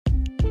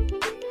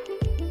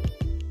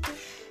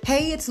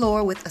Hey, it's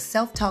Laura with a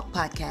Self-Talk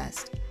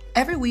Podcast.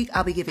 Every week,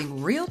 I'll be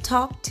giving real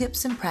talk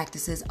tips and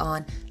practices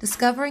on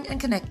discovering and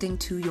connecting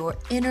to your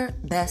inner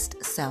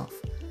best self.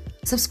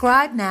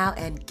 Subscribe now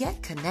and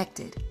get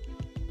connected.